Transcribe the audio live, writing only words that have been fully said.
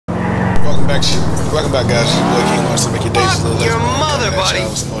Welcome back, guys. Your boy King wants to make your days a little less your boring. mother, buddy.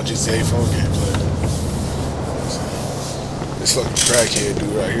 With some more GTA 4 gameplay. This fucking crackhead dude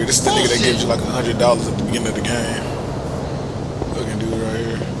right here. This is the nigga that gives you like $100 at the beginning of the game. Fucking dude right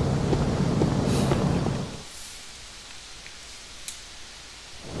here.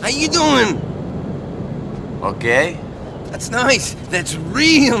 How you doing? Okay. That's nice. That's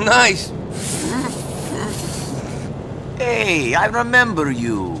real nice. Hey, I remember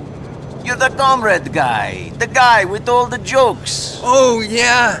you. You're the comrade guy. The guy with all the jokes. Oh,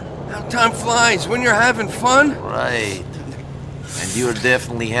 yeah. How time flies when you're having fun. Right. And you're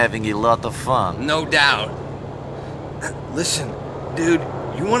definitely having a lot of fun. No doubt. Listen, dude,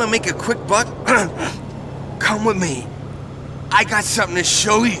 you want to make a quick buck? Come with me. I got something to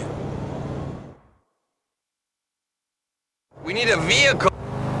show you. We need a vehicle.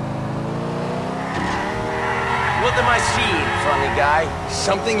 What am I seeing, funny guy?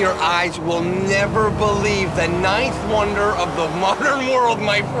 Something your eyes will never believe. The ninth wonder of the modern world,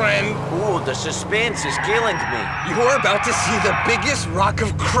 my friend. Ooh, the suspense is killing me. You're about to see the biggest rock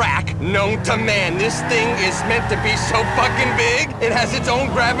of crack known to man. This thing is meant to be so fucking big, it has its own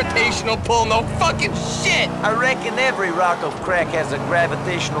gravitational pull. No fucking shit! I reckon every rock of crack has a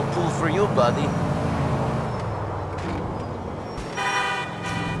gravitational pull for you, buddy.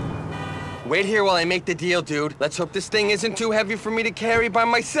 Wait here while I make the deal, dude. Let's hope this thing isn't too heavy for me to carry by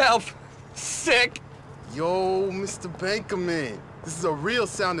myself. Sick. Yo, Mr. Bankerman. This is a real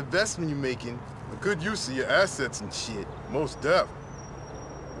sound investment you're making. A good use of your assets and shit. Most def.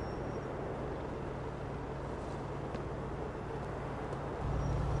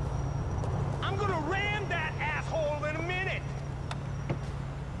 I'm gonna ram that asshole in a minute!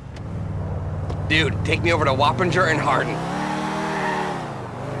 Dude, take me over to Wappinger and Hardin.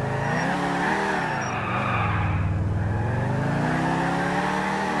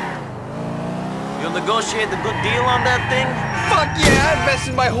 You'll negotiate a good deal on that thing? Fuck yeah, I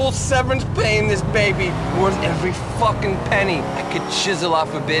invested my whole severance pay in this baby. Worth every fucking penny. I could chisel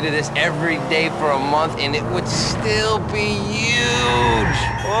off a bit of this every day for a month and it would still be huge.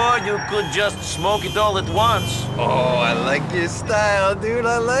 Or you could just smoke it all at once. Oh, I like your style, dude.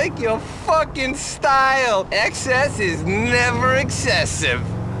 I like your fucking style. Excess is never excessive.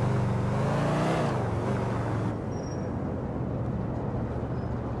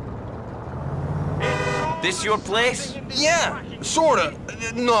 This your place? Yeah, sorta.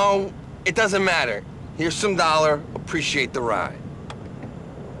 No, it doesn't matter. Here's some dollar. Appreciate the ride.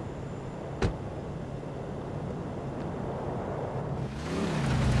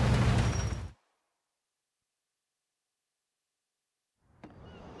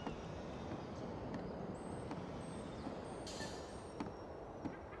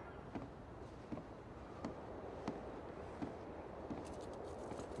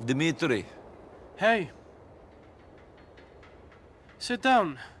 Dmitri. Hey. Sit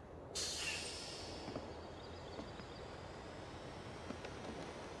down.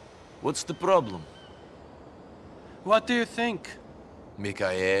 What's the problem? What do you think?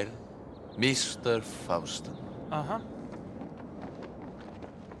 Mikhail, Mr. Faustin. Uh-huh.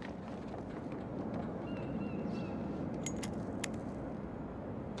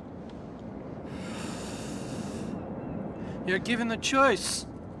 You're given a choice.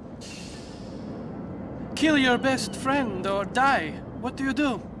 Kill your best friend or die. What do you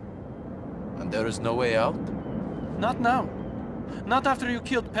do? And there is no way out? Not now. Not after you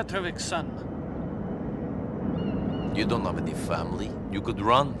killed Petrovic's son. You don't have any family. You could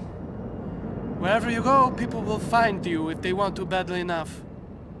run. Wherever you go, people will find you if they want to badly enough.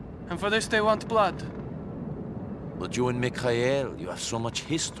 And for this they want blood. But you and Mikhail, you have so much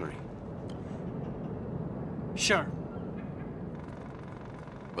history. Sure.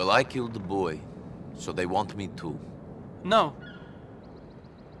 Well, I killed the boy, so they want me too. No.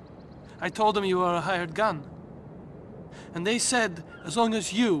 I told them you were a hired gun. And they said, as long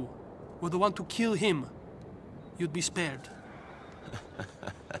as you were the one to kill him, you'd be spared.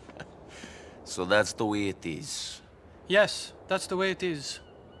 So that's the way it is. Yes, that's the way it is.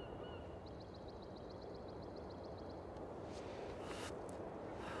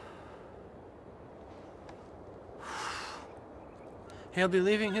 He'll be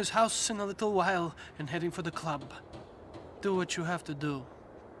leaving his house in a little while and heading for the club. Do what you have to do.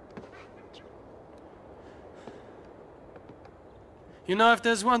 You know, if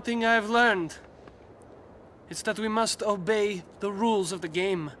there's one thing I've learned, it's that we must obey the rules of the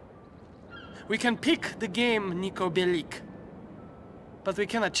game. We can pick the game, Niko Bellic, but we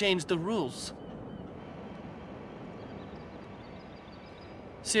cannot change the rules.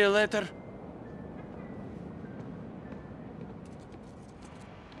 See you later.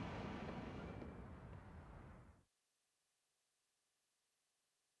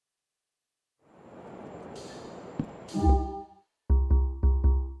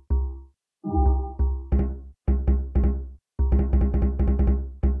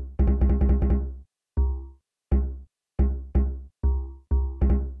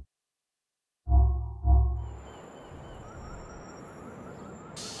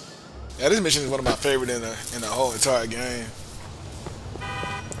 Yeah, this mission is one of my favorite in the whole entire game.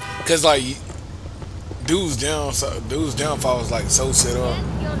 Cause like dude's downfall is like so set up.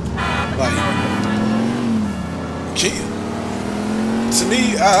 Like to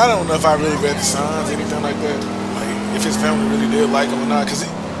me, I don't know if I really read the signs or anything like that. Like if his family really did like him or not. Cause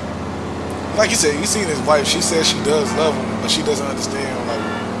like you said, you seen his wife. She says she does love him, but she doesn't understand like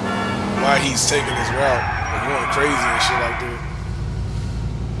why he's taking this route, like going crazy and shit like that.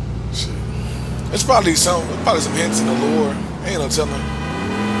 Shit. It's probably some hints in the lore. Ain't no telling.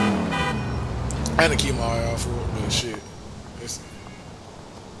 I had to keep my eye out for it, but shit.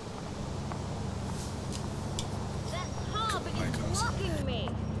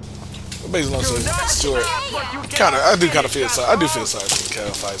 Based on story, I do feel sorry for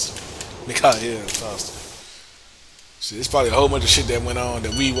Mikhail Faustin. Mikhail Faustin. Shit, it's probably a whole bunch of shit that went on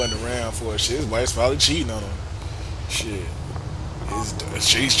that we wasn't around for. Shit, his wife's probably cheating on him. Shit.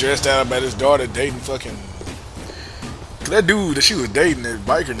 She's stressed out about his daughter dating fucking... That dude that she was dating, that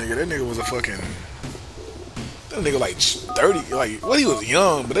biker nigga, that nigga was a fucking... That nigga like 30, like, well, he was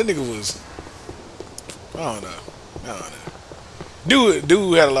young, but that nigga was... I don't know.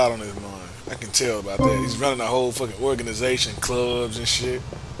 Dude had a lot on his mind. I can tell about that. He's running a whole fucking organization, clubs and shit.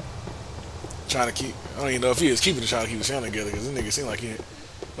 Trying to keep... I don't even know if he was trying to keep his family together, because this nigga seemed like he had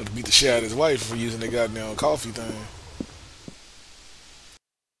to beat the shit out of his wife for using the goddamn coffee thing.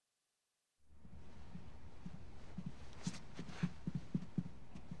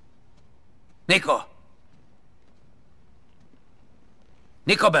 Niko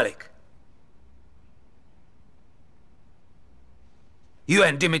Bellic. You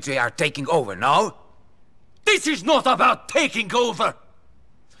and Dimitri are taking over, no? This is not about taking over!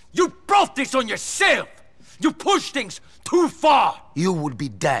 You brought this on yourself! You pushed things too far! You would be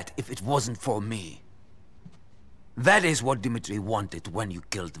dead if it wasn't for me. That is what Dimitri wanted when you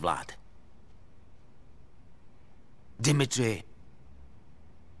killed Vlad. Dimitri,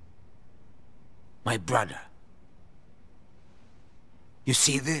 my brother. You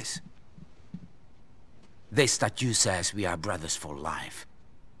see this? This statue says we are brothers for life.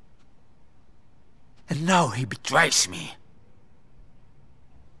 And now he betrays me.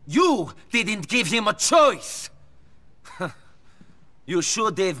 You didn't give him a choice! You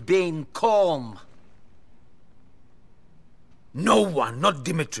should have been calm. No one, not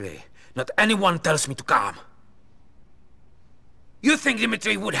Dimitri, not anyone tells me to calm. You think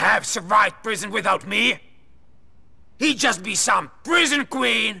Dimitri would have survived prison without me? He'd just be some prison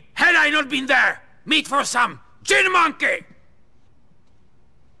queen had I not been there. Meet for some gin monkey!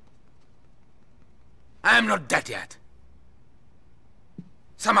 I am not dead yet.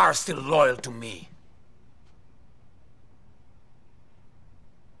 Some are still loyal to me.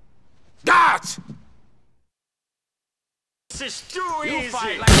 Guards! This is too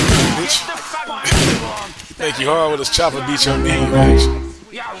easy! Bitch. Thank you hard with his chopper beat your knee, bitch.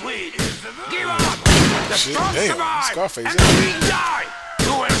 Yeah, we give up! The Shit, strong damn, survive, Scarface, and yeah. the weak die!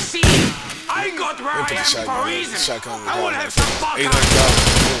 You will see! I got where I am for a reason! I will have some vodka! $800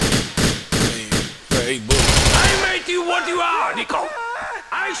 for 8 bullets. I made you what you are, Niko!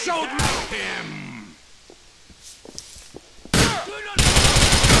 I showed him!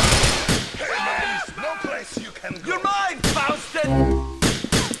 No place you can go! You're mine, Faustin!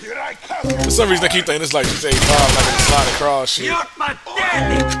 Here I come! For some reason I keep thinking it's like she's 85, like a slide across shit. You're my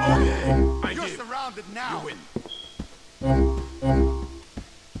daddy! You're surrounded now!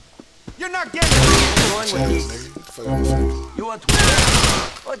 You're not getting You want to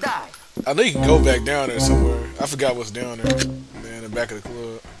live or die? I know you can go back down there somewhere. I forgot what's down there. Man, in the back of the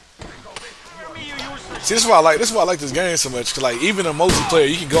club. See, this is why I like this game so much. Cause like even in multiplayer,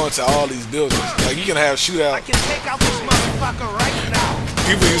 you can go into all these buildings. Like you can have shootout. I can take out this motherfucker right now!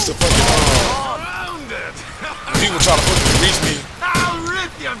 People used to fucking people try to fucking reach me.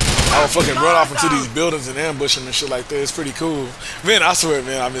 I would fucking run off into these buildings and ambush them and shit like that. It's pretty cool. Man, I swear,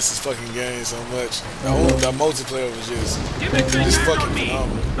 man, I miss this fucking game so much. The multiplayer was just fucking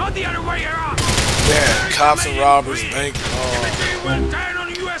phenomenal. Not the other way around! They had cops and robbers, bank,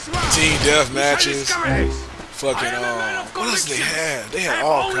 team death matches, fucking, what else did they have? They had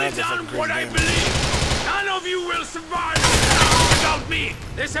all kinds of fucking crazy games. None of you will survive without me!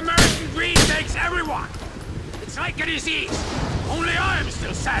 This American greed takes everyone! It's like a disease! Only I am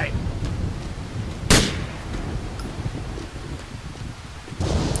still sane!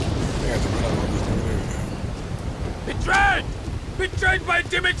 Betrayed! Betrayed by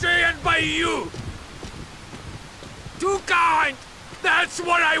Dimitri and by you! Too kind! That's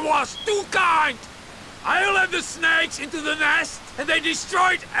what I was! Too kind! I let the snakes into the nest and they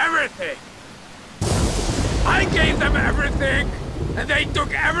destroyed everything! I gave them everything! and they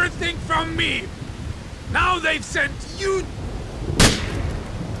took everything from me. Now they've sent you...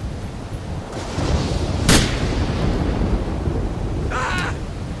 Ah!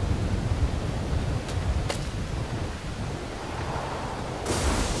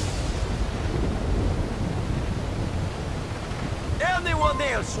 Anyone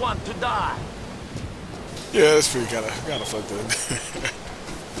else want to die? Yeah, that's pretty kind of fucked up.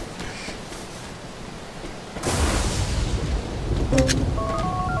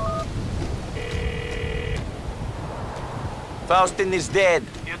 Faustin is dead.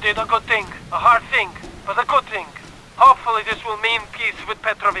 You did a good thing, a hard thing, but a good thing. Hopefully this will mean peace with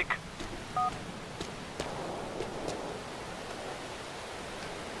Petrovic.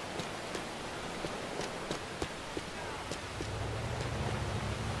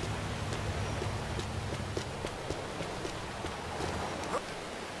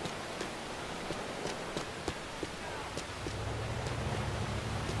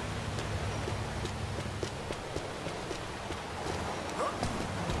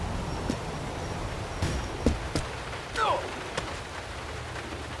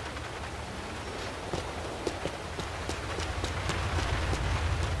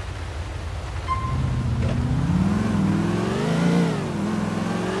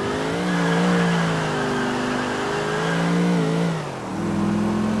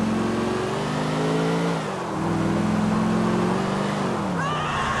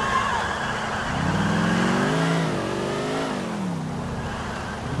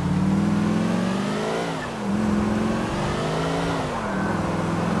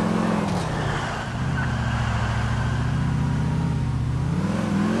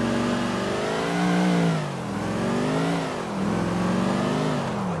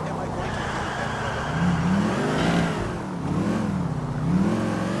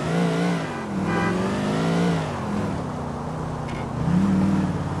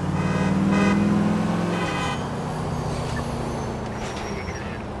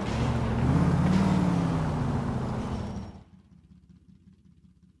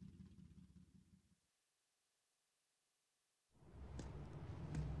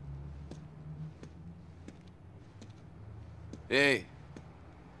 Hey.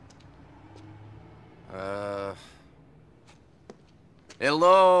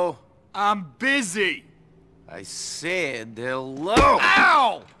 Hello? I'm busy. I said hello.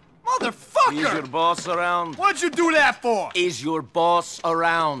 Ow! Motherfucker! Is your boss around? What'd you do that for? Is your boss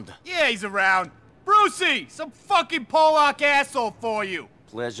around? Yeah, he's around. Brucey, some fucking Polak asshole for you.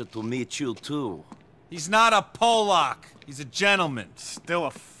 Pleasure to meet you, too. He's not a Polak. He's a gentleman. Still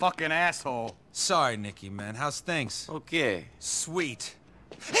a fucking asshole. Sorry, Nicky, man. How's things? Okay. Sweet.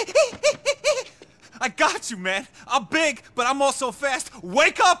 I got you, man. I'm big, but I'm also fast.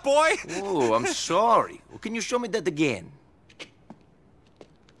 Wake up, boy! Oh, I'm sorry. Well, can you show me that again?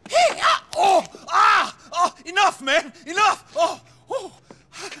 Oh, enough, man. Enough. Oh.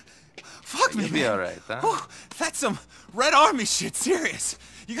 Fuck me, You'll be man. all right, huh? Oh, that's some Red Army shit, serious.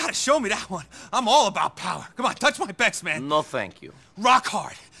 You gotta show me that one. I'm all about power. Come on, touch my bench, man. No, thank you. Rock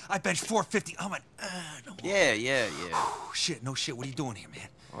hard. I bench 450. I'm an, no more. Yeah. Oh, shit, no shit. What are you doing here, man?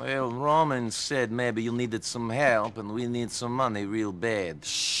 Well, Roman said maybe you needed some help, and we need some money real bad.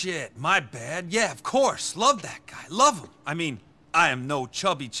 Shit, my bad. Yeah, of course. Love that guy. Love him. I mean, I am no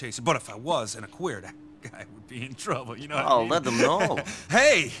chubby chaser, but if I was and a queer, that guy would be in trouble, you know what I mean? Let them know.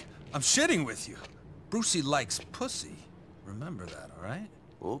 Hey, I'm shitting with you. Brucey likes pussy. Remember that, all right?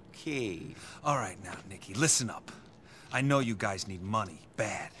 Okay. All right now, Nicky, listen up. I know you guys need money,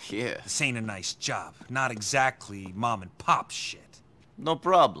 bad. Yeah. This ain't a nice job. Not exactly mom and pop shit. No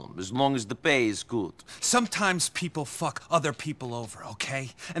problem, as long as the pay is good. Sometimes people fuck other people over, okay?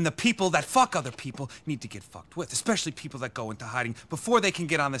 And the people that fuck other people need to get fucked with, especially people that go into hiding before they can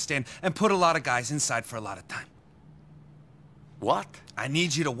get on the stand and put a lot of guys inside for a lot of time. What? I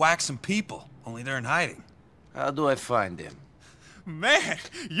need you to whack some people, only they're in hiding. How do I find them? Man,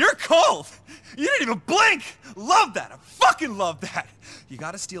 you're cold! You didn't even blink! Love that! I fucking love that! You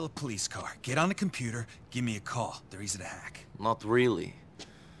gotta steal a police car, get on the computer, give me a call. They're easy to hack. Not really.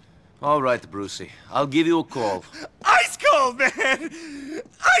 All right, Brucey. I'll give you a call. Ice cold, man!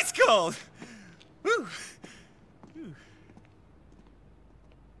 Ice cold! Woo.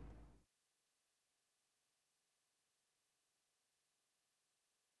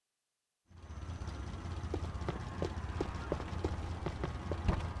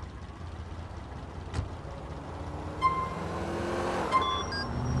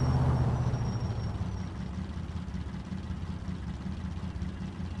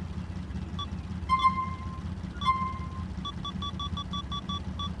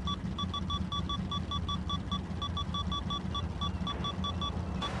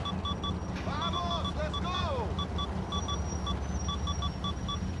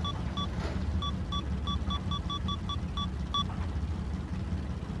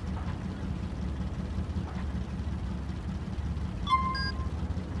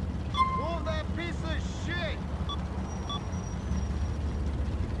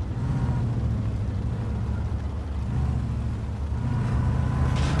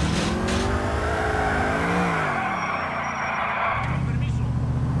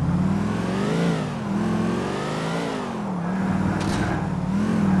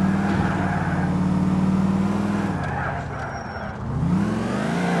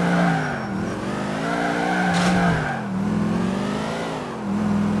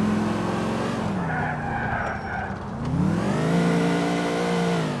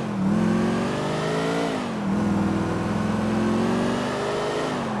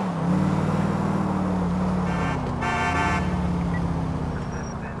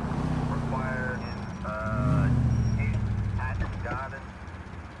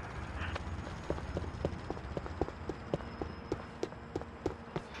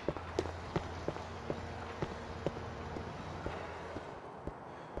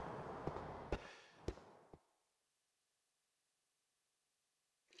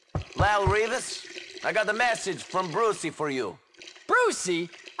 Lyle Rivas, I got a message from Brucey for you.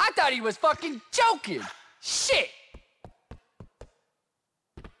 Brucey? I thought he was fucking joking. Shit!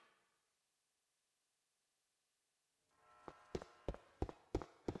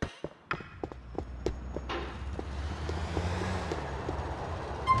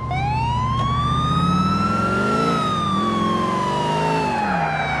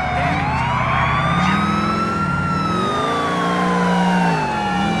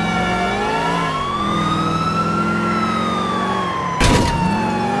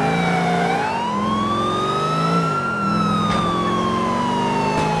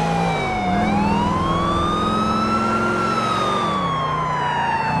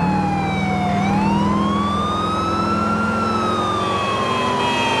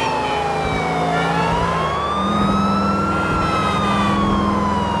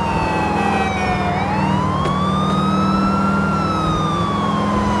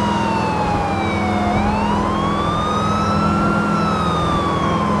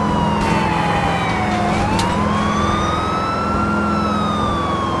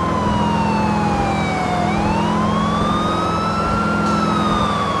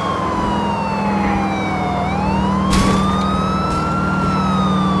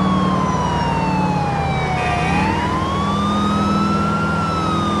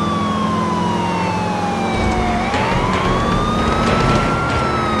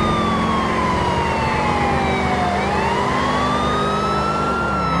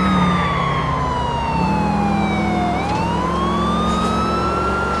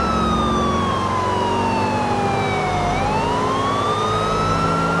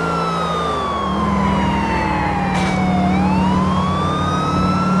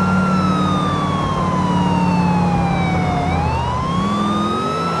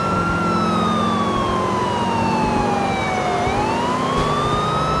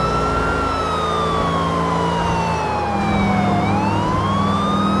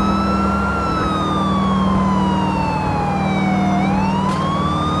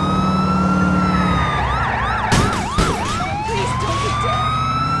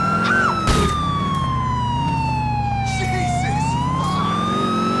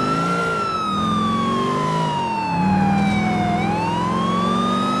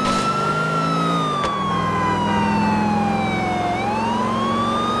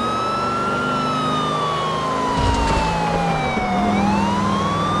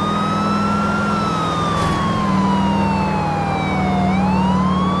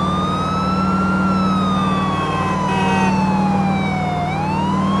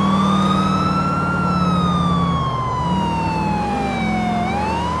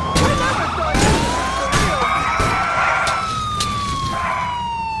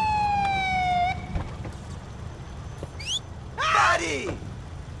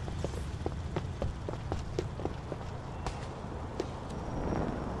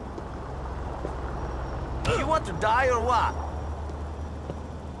 You want to die or what?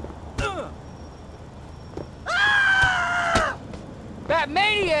 That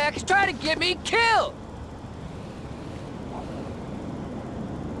maniac's trying to get me killed!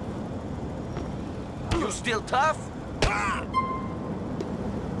 You still tough?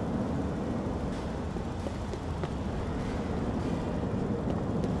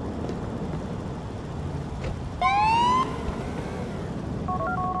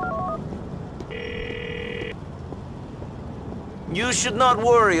 You should not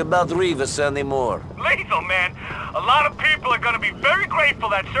worry about Rivas anymore. Lethal, man. A lot of people are gonna be very grateful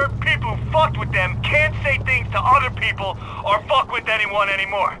that certain people who fucked with them can't say things to other people or fuck with anyone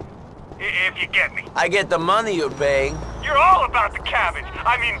anymore. If you get me. I get the money you're paying. You're all about the cabbage.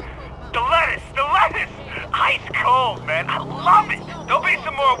 I mean, the lettuce. Ice cold, man. I love it. There'll be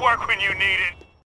some more work when you need it.